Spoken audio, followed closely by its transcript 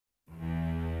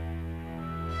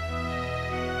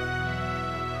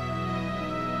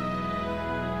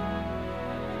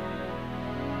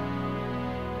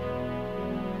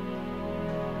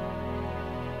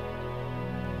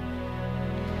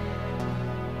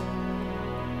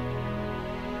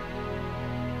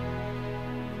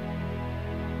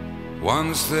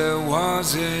Once there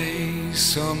was a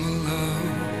summer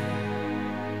love,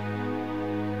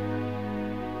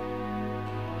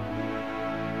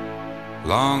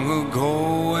 long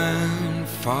ago and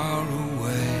far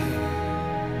away.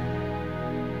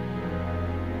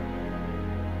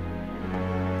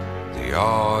 The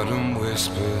autumn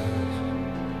whispers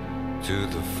to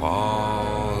the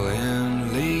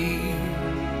falling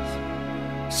leaves,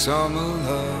 summer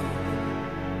love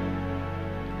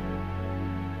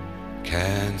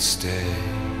can't stay.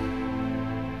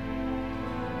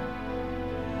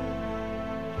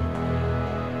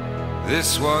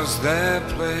 This was their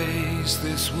place,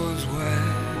 this was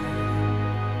where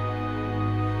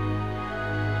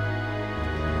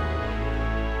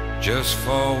just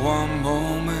for one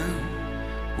moment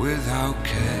without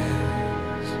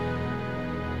cares,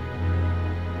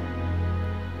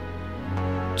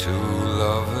 two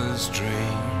lovers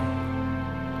dream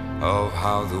of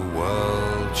how the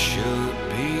world should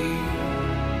be.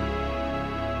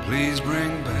 Please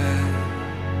bring back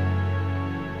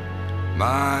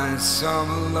my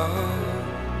summer love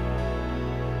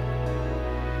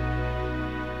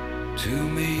to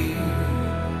me.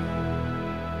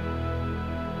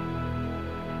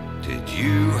 Did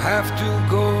you have to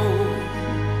go?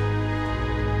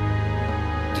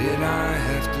 Did I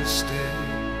have to stay?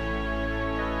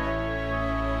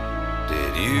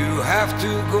 Did you have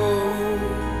to go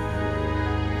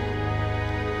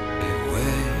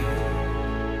away?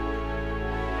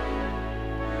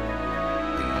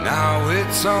 And now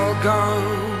it's all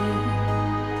gone,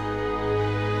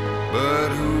 but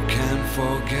who can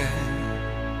forget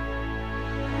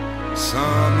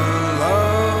summer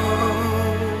love,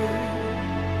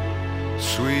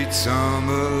 sweet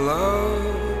summer love?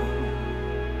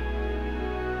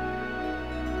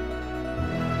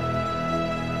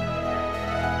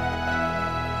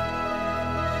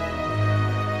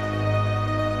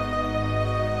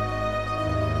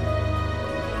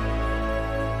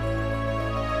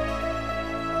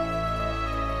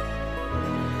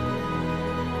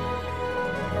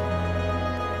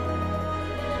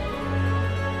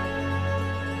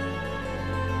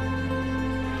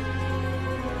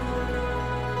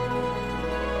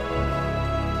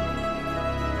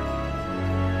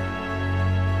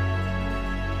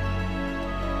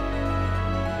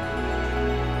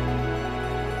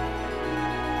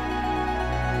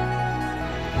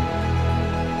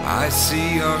 I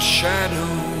see your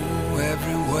shadow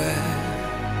everywhere.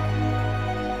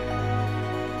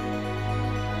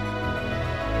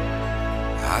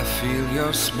 I feel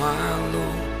your smile,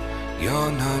 though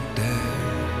you're not there.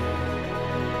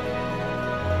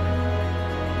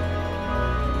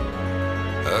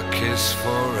 A kiss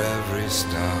for every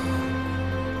star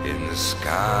in the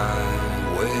sky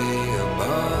way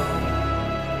above.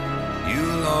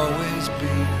 You'll always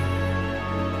be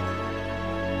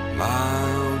my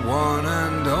one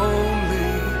and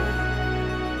only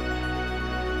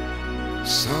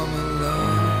summer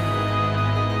love.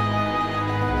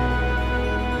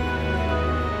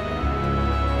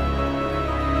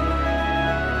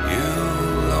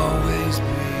 You'll always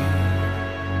be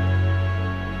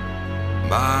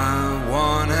my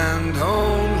one and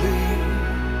only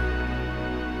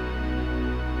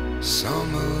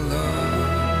summer love.